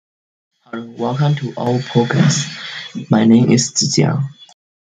Welcome to our podcast. My name is Zhijiang.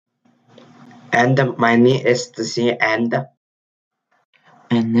 And my name is Zixi,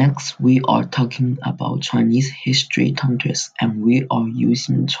 And next we are talking about Chinese history context and we are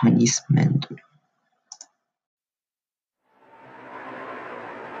using Chinese Mandarin.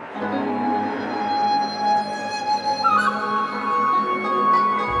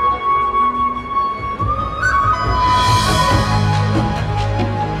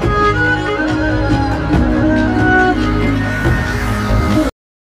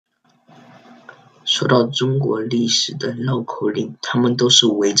说到中国历史的绕口令，它们都是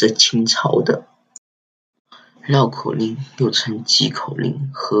围着清朝的。绕口令又称忌口令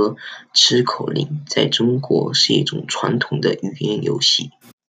和吃口令，在中国是一种传统的语言游戏。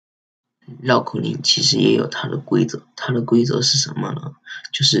绕口令其实也有它的规则，它的规则是什么呢？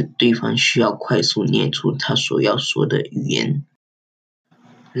就是对方需要快速念出他所要说的语言。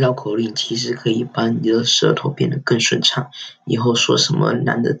绕口令其实可以把你的舌头变得更顺畅，以后说什么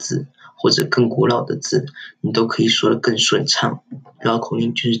难的字或者更古老的字，你都可以说得更顺畅。绕口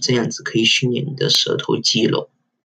令就是这样子，可以训练你的舌头肌肉。